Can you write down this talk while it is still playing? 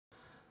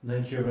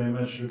Thank you very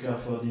much, Luca,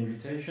 for the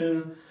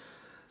invitation.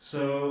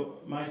 So,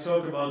 my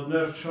talk about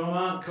nerve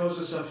trauma,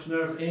 causes of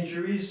nerve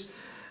injuries.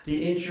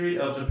 The injury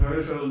of the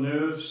peripheral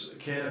nerves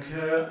can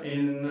occur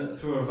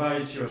through a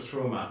variety of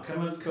trauma.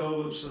 Common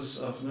causes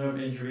of nerve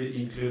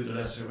injury include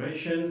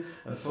laceration,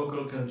 a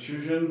focal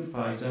contusion,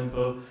 for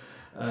example,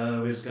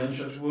 with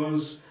gunshot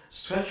wounds,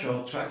 stretch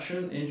or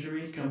traction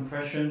injury,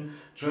 compression,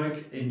 drug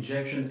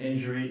injection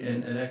injury,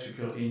 and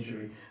electrical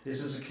injury.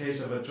 This is a case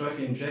of a drug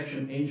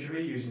injection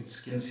injury. You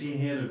can see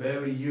here the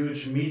very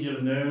huge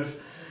medial nerve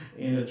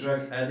in a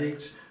drug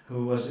addict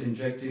who was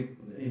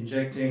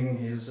injecting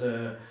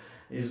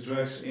his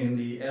drugs in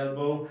the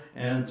elbow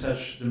and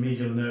touched the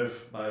medial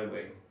nerve by the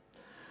way.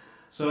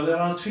 So there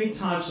are three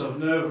types of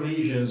nerve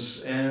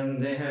lesions,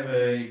 and they have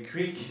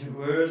Greek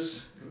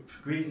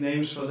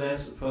names for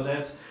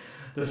that.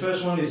 The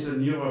first one is the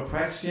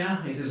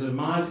neuropraxia. It is a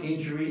mild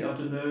injury of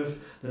the nerve.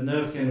 The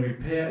nerve can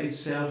repair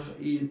itself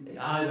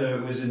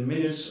either within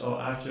minutes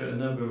or after a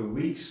number of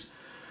weeks.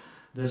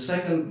 The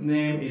second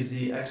name is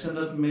the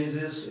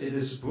axonotmesis. It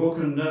is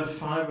broken nerve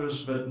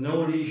fibers but no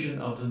lesion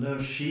of the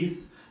nerve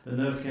sheath. The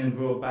nerve can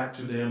grow back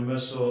to their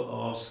muscle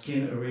or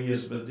skin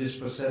areas, but this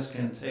process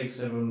can take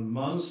several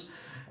months.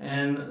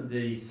 And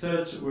the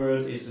third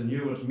word is the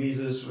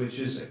neurotmesis, which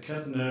is a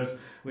cut nerve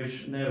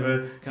which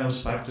never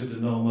comes back to the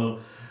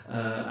normal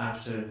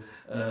after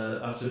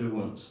the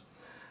wound.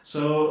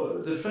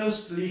 So the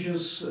first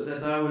lesions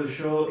that I will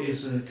show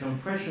is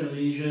compression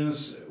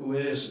lesions,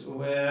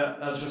 where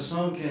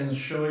ultrasound can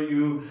show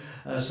you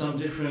some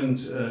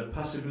different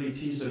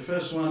possibilities. The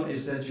first one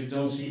is that you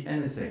don't see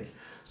anything.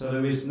 So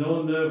there is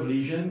no nerve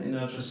lesion in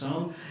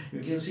ultrasound.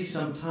 You can see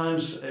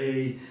sometimes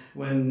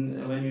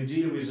when you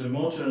deal with a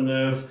motor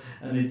nerve,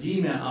 an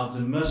edema of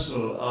the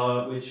muscle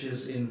which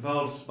is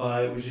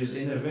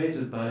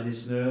innervated by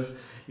this nerve.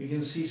 You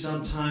can see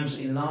sometimes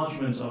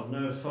enlargement of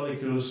nerve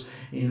follicles,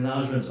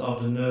 enlargement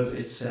of the nerve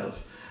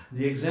itself.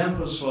 The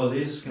examples for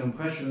these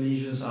compression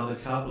lesions are the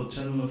carpal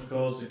tunnel, of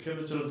course, the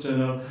cubital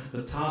tunnel,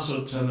 the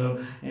tarsal tunnel,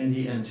 and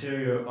the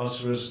anterior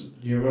osseous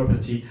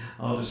neuropathy,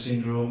 or the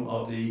syndrome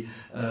of the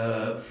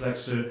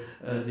flexor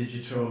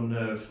digitorum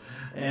nerve.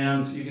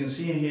 And you can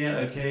see here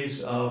a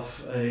case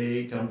of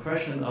a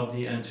compression of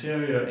the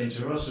anterior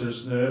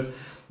interosseous nerve.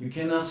 You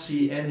cannot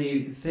see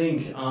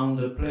anything on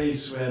the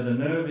place where the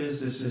nerve is.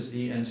 This is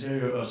the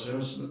anterior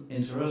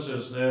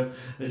interosseous nerve,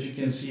 but you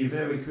can see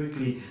very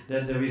quickly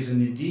that there is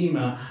an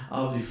edema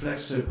of the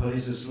flexor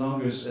pollicis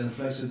longus and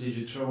flexor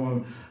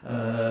digitorum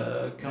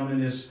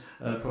communis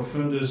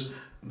profundus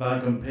by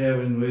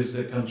comparing with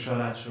the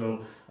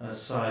contralateral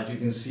side. You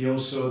can see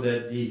also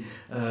that the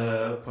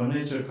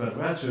pronator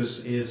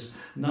quadratus is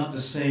not the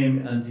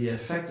same on the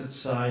affected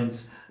side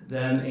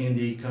than in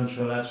the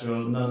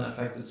contralateral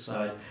non-affected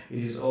side.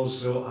 It is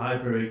also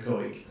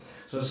hyperechoic.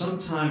 So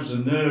sometimes the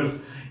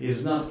nerve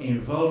is not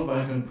involved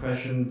by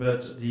compression,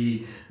 but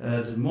the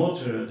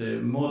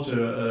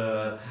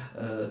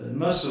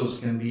muscles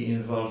can be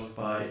involved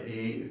by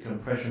a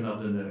compression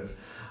of the nerve.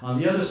 On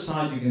the other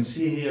side, you can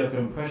see here a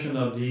compression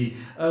of the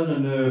ulnar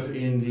nerve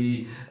in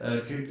the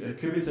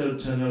cubital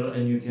tunnel,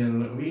 and you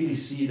can really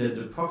see that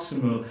the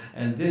proximal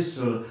and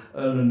distal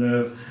ulnar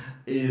nerve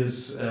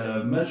is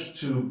much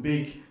too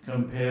big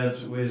compared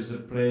with the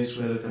place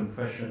where the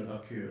compression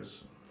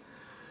occurs.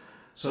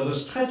 So the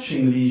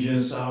stretching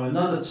lesions are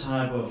another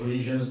type of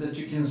lesions that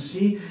you can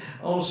see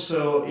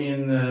also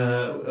in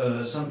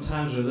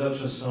sometimes with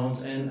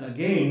ultrasound, and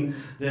again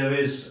there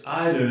is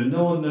either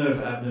no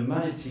nerve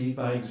abnormality.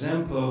 For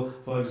example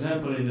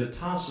in the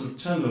tarsal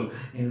tunnel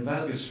in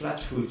valgus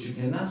flatfoot, you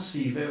cannot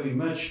see very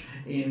much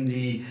in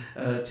the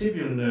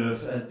tibial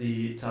nerve at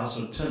the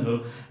tarsal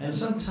tunnel, and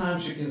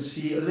sometimes you can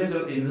see a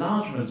little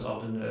enlargement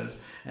of the nerve,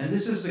 and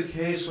this is the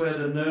case where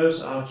the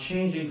nerves are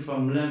changing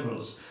from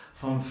levels,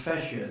 from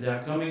fascia. They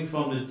are coming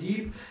from the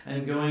deep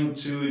and going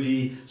to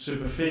the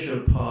superficial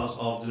part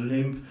of the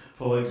limb,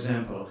 for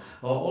example.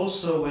 Or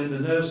also when the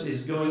nerve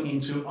is going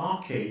into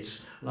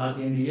arcades, like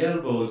in the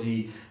elbow,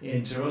 the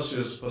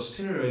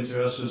posterior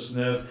interosseous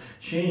nerve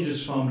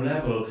changes from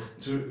level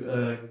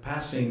to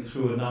passing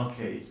through an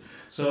arcade.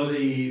 So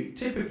the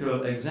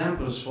typical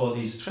examples for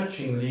these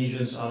stretching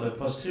lesions are the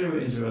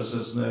posterior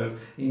interosseous nerve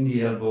in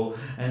the elbow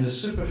and the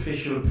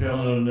superficial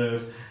peroneal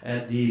nerve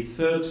at the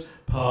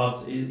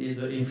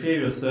the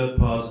inferior third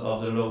part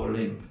of the lower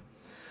limb.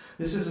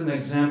 This is an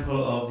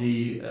example of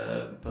the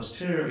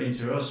posterior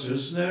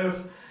interosseous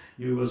nerve.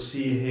 You will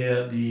see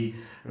here the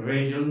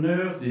radial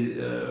nerve,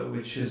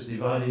 which is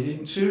divided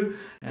in two,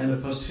 and the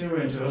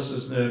posterior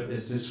interosseous nerve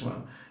is this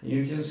one. And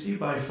you can see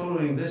by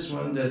following this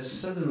one that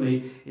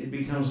suddenly it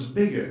becomes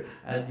bigger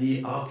at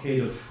the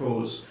arcade of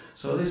Froese.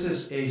 So this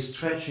is a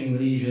stretching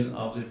lesion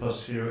of the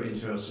posterior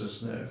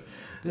interosseous nerve.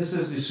 This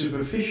is the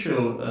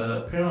superficial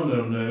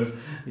peroneal nerve.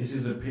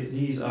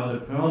 These are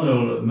the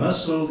peroneal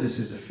muscle. This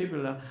is the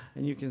fibula,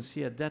 and you can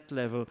see at that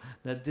level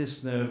that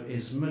this nerve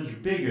is much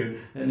bigger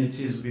than it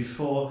is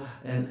before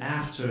and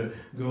after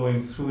going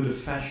through the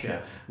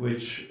fascia,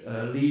 which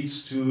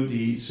leads to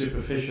the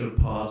superficial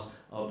part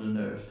of the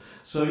nerve.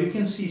 So you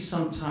can see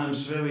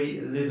sometimes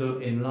very little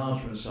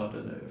enlargements of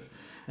the nerve.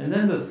 And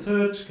then the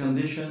third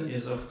condition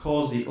is, of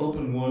course, the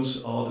open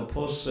wounds or the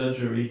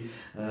post-surgery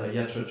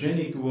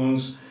iatrogenic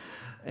wounds.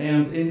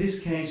 And in this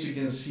case, you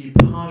can see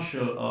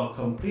partial or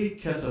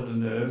complete cut of the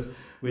nerve,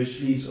 which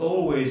leads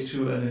always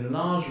to an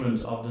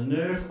enlargement of the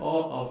nerve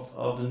or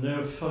of the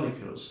nerve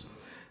follicles.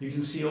 You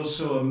can see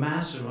also a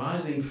mass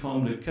arising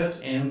from the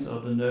cut end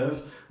of the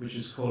nerve, which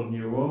is called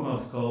neuroma,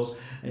 of course,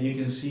 and you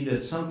can see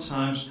that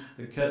sometimes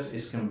the cut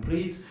is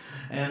complete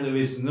and there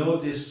is no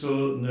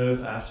distal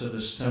nerve after the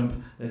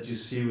stump that you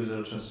see with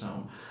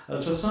ultrasound.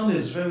 Ultrasound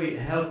is very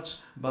helped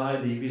by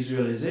the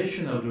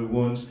visualization of the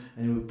wound,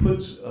 and you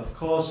put, of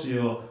course,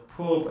 your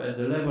probe at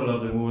the level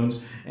of the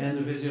wound and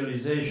the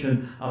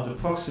visualization of the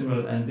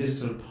proximal and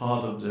distal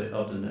part of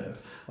the nerve.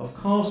 Of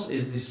course,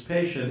 if this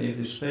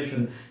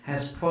patient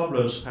has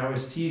problems,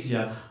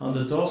 paresthesia on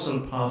the dorsal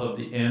part of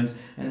the end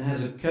and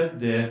has a cut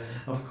there,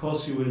 of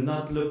course you will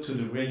not look to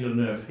the radial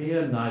nerve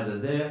here, neither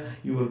there.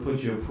 You will put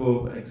your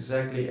probe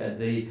exactly at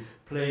the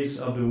place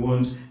of the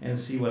wound and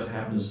see what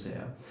happens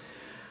there.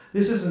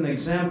 This is an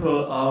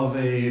example of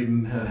a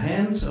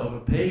hand of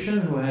a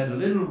patient who had a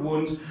little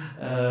wound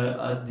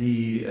at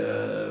the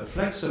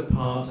flexor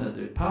part, at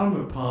the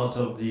palmar part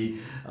of the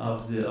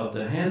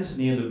hand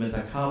near the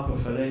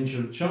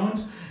metacarpophalangeal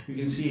joint. You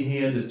can see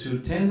here the two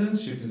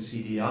tendons, you can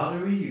see the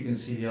artery,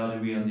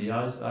 on the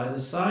either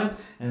side,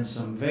 and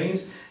some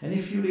veins. And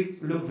if you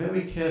look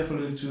very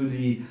carefully to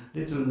the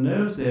little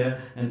nerve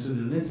there and to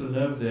the little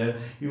nerve there,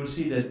 you will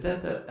see that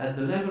at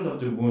the level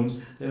of the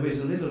wound there is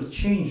a little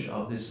change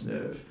of this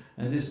nerve.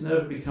 And this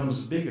nerve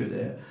becomes bigger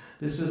there.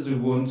 This is the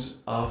wound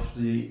of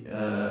the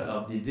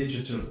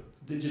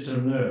digital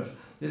nerve.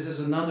 This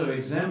is another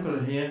example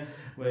here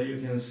where you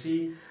can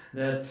see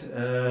that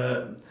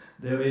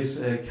there is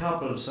a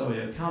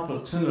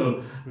carpal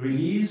tunnel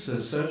release,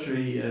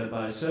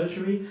 by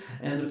surgery,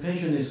 and the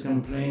patient is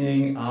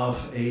complaining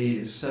of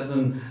a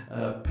sudden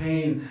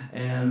pain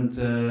and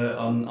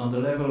on the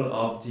level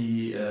of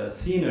the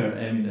thenar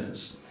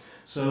eminence.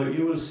 So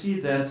you will see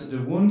that the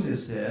wound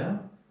is there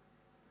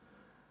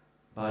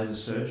by the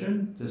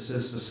surgeon. This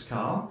is the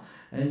scar,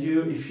 and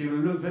if you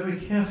look very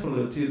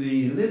carefully to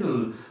the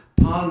little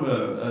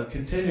palmar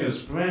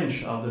continuous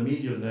branch of the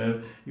medial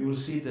nerve, you will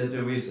see that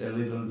there is a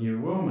little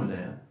neuroma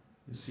there.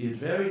 You see it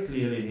very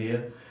clearly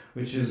here,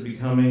 which is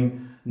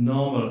becoming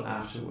normal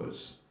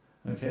afterwards.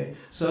 Okay,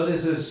 so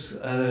this is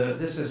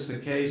the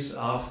case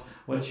of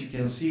what you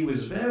can see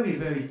with very,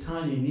 very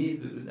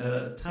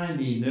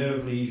tiny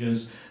nerve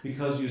lesions,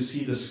 because you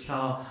see the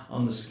scar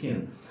on the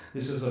skin.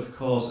 This is, of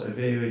course, a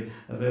very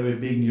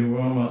big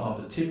neuroma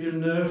of the tibial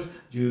nerve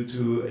due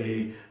to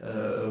a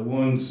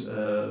wound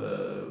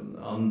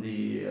on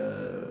the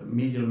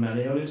medial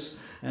malleolus,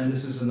 and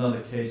this is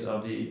another case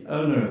of the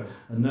ulnar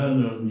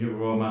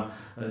neuroma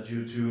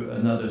due to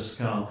another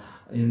scar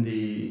in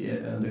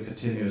the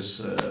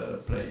continuous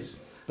place.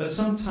 But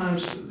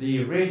sometimes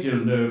the radial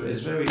nerve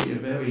is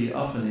very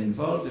often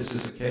involved. This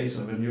is a case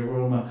of a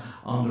neuroma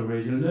on the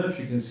radial nerve.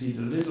 You can see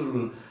the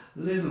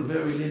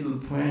very little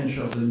branch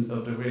of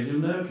the radial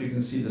nerve. You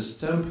can see the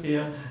stump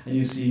here, and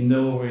you see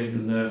no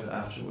radial nerve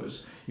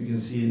afterwards. You can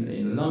see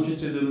in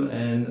longitudinal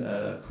and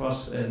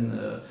cross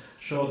and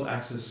short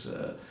axis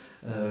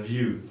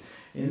view.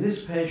 In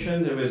this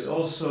patient, there is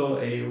also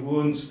a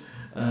wound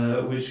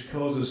which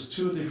causes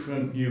two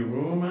different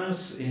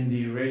neuromas in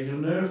the radial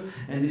nerve,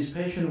 and this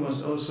patient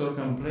was also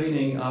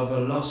complaining of a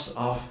loss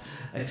of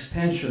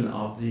extension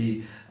of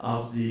the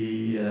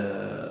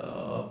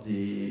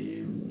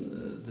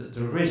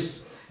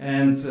wrist,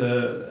 and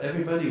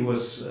everybody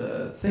was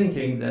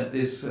thinking that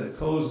this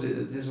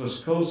was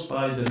caused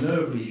by the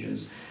nerve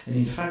lesions. And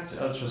in fact,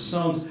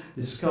 ultrasound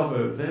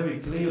discovered very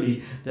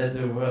clearly that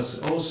there was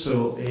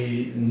also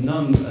a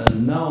known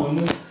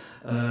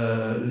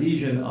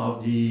lesion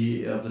of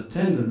the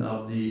tendon,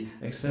 of the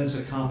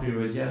extensor carpi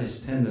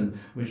radialis tendon,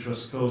 which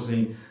was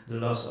causing the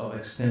loss of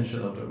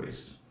extension of the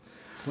wrist.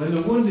 When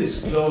the wound is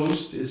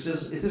closed, it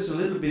is a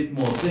little bit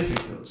more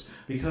difficult,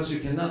 because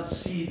you cannot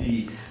see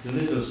the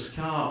little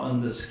scar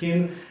on the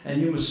skin, and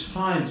you must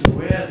find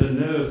where the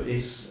nerve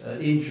is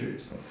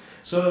injured.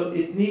 So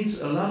it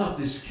needs a lot of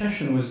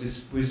discussion with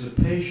the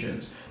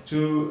patient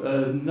to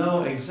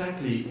know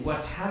exactly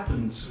what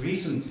happened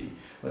recently.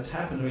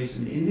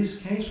 In this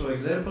case, for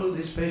example,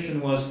 this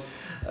patient was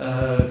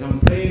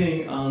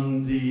complaining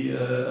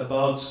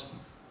about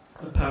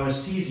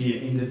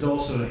paresthesia in the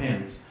dorsal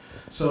hand.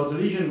 So the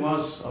lesion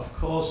was, of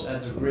course,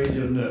 at the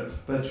radial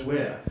nerve, but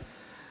where?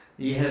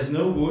 He has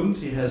no wound,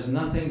 he has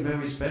nothing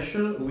very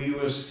special. We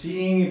were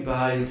seeing,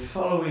 by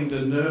following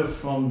the nerve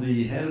from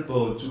the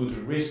elbow to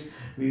the wrist,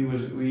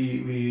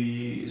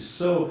 we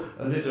saw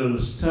a little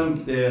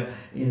stump there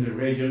in the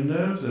radial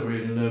nerve. The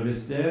radial nerve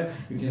is there.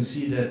 You can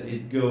see that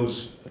it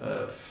goes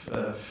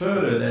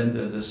further than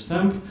the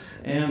stump,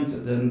 and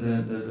then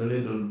the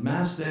little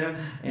mass there,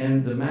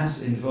 and the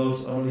mass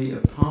involves only a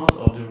part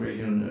of the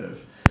radial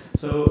nerve.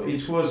 So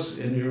it was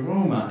a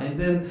neuroma, and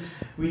then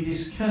we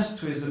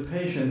discussed with the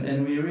patient,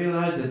 and we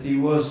realized that he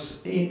was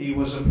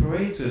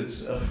operated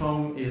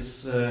from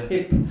his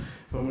hip,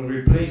 from a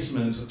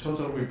replacement, a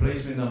total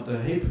replacement of the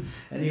hip,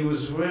 and he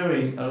was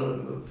wearing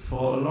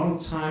for a long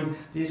time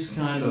this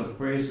kind of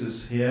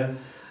braces here,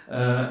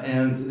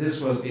 and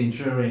this was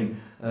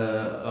injuring,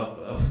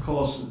 of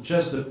course,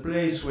 just the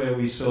place where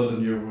we saw the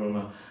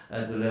neuroma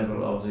at the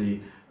level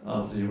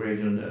of the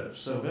radial nerve.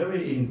 So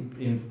very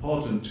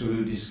important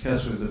to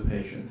discuss with the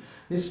patient.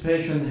 This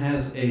patient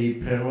has a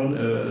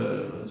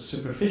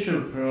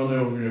superficial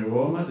peroneal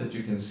neuroma that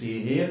you can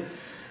see here.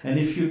 And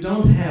if you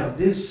don't have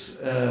this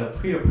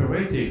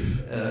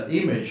preoperative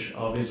image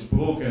of his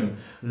broken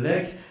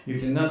leg, you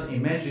cannot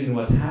imagine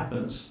what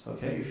happens.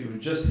 Okay, if you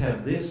just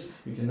have this,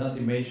 you cannot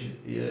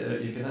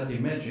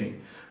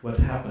imagine what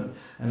happened.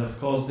 And of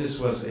course, this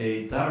was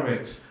a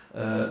direct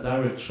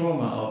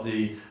trauma of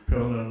the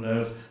peroneal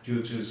nerve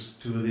due to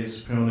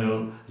this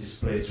peroneal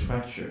displaced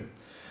fracture.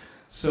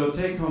 So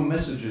take-home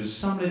messages: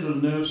 some little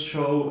nerves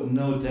show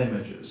no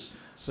damages.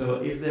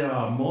 So if there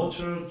are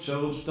motor,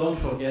 don't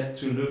forget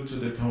to look to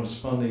the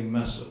corresponding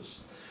muscles.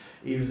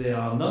 If they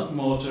are not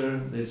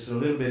motor, it's a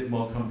little bit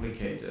more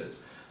complicated.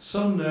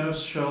 Some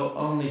nerves show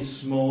only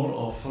small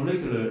or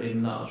follicular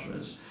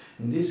enlargements.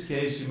 In this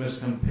case, you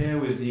must compare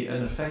with the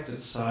unaffected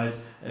side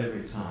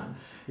every time.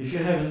 If you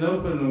have an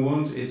open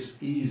wound,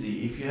 it's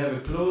easy. If you have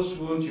a closed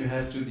wound, you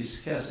have to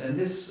discuss. And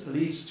this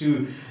leads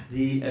to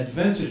the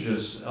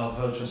advantages of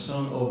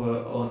ultrasound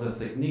over other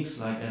techniques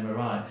like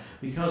MRI,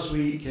 because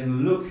we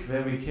can look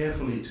very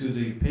carefully to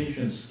the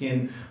patient's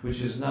skin,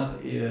 which is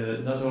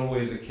not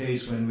always the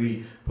case when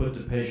we put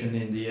the patient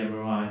in the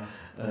MRI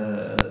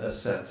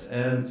set.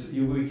 And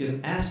we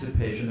can ask the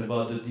patient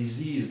about the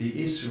disease, the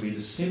history,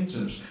 the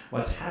symptoms,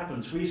 what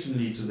happened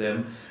recently to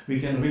them. We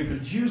can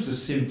reproduce the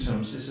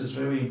symptoms. This is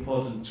very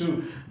important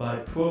too. By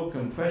probe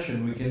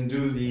compression, we can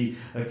do the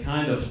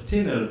kind of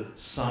tunnel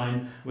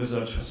sign with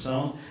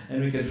ultrasound,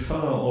 and we can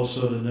follow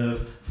also the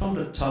nerve from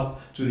the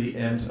top to the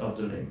end of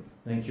the limb.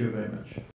 Thank you very much.